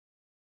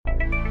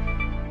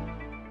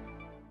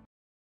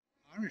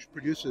Irish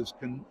producers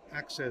can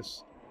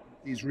access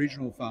these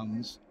regional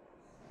funds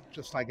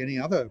just like any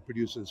other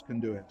producers can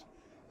do it.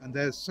 And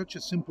there's such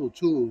a simple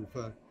tool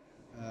for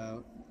uh,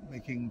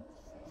 making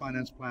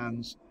finance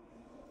plans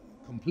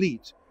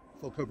complete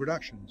for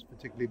co-productions,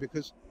 particularly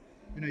because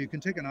you can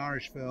take an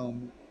Irish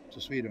film to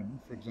Sweden,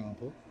 for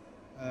example,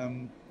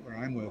 where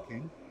I'm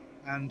working,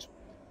 and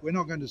we're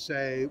not going to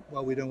say,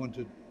 well, we don't want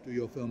to do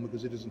your film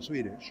because it isn't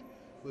Swedish.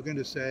 We're going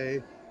to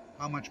say,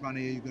 how much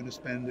money are you going to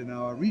spend in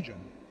our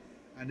region?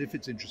 And if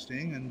it's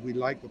interesting and we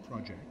like the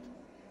project,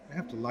 we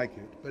have to like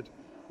it, but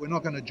we're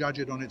not going to judge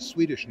it on its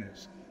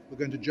Swedishness. We're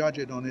going to judge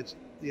it on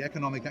the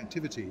economic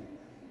activity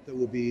that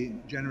will be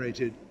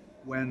generated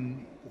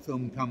when the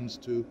film comes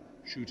to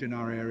shoot in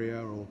our area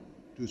or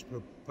do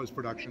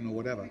post-production or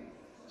whatever.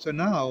 So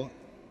now,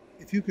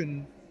 if you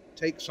can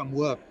take some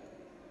work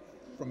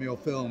from your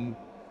film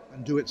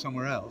and do it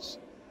somewhere else,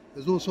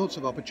 there's all sorts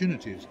of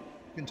opportunities.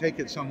 You can take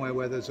it somewhere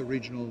where there's a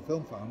regional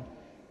film fund,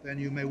 then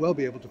you may well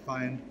be able to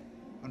find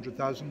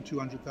 100,000,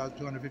 200,000,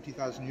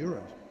 250,000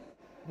 euros.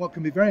 What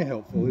can be very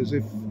helpful is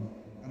if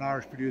an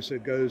Irish producer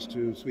goes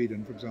to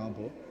Sweden, for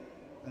example,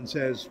 and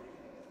says,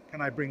 can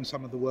I bring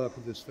some of the work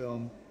of this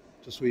film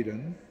to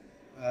Sweden?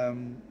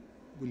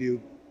 Will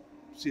you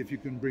see if you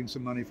can bring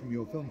some money from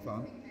your film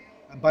fund?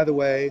 And by the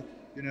way,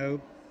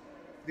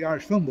 the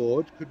Irish Film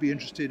Board could be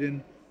interested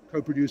in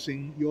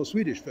co-producing your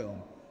Swedish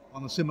film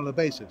on a similar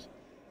basis,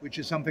 which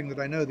is something that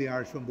I know the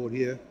Irish Film Board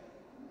here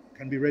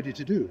can be ready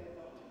to do,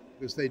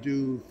 because they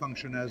do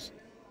function as,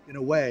 in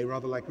a way,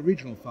 rather like a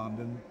regional fund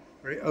and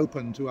very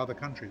open to other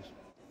countries.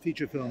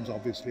 Feature films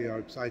obviously are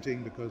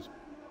exciting because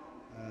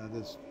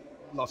there's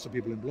lots of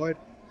people employed,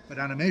 but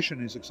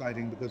animation is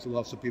exciting because there are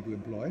lots of people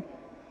employed.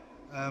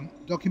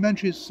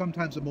 Documentaries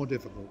sometimes are more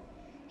difficult.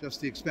 Just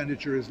the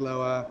expenditure is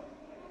lower,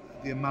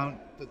 the amount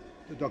that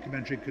the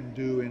documentary can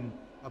do in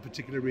a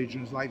particular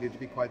region is likely to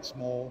be quite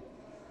small,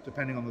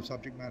 depending on the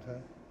subject matter.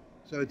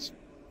 So it's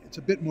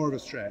a bit more of a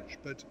stretch,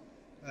 but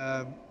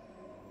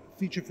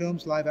feature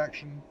films, live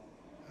action,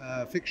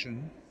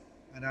 fiction,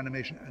 and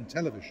animation, and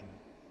television.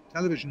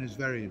 Television is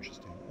very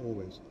interesting,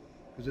 always,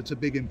 because it's a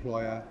big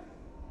employer.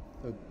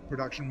 The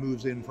production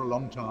moves in for a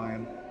long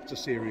time. It's a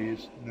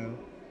series,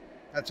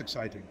 That's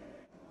exciting.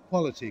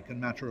 Quality can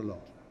matter a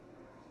lot.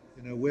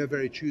 We're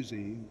very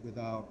choosy with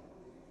our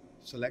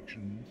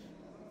selections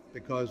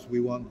because we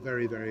want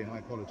very, very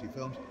high quality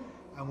films,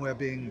 and we're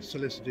being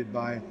solicited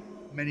by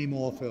many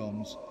more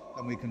films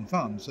than we can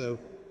fund. So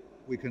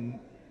we can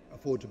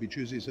afford to be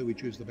choosy, so we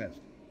choose the best,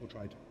 or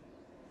try to.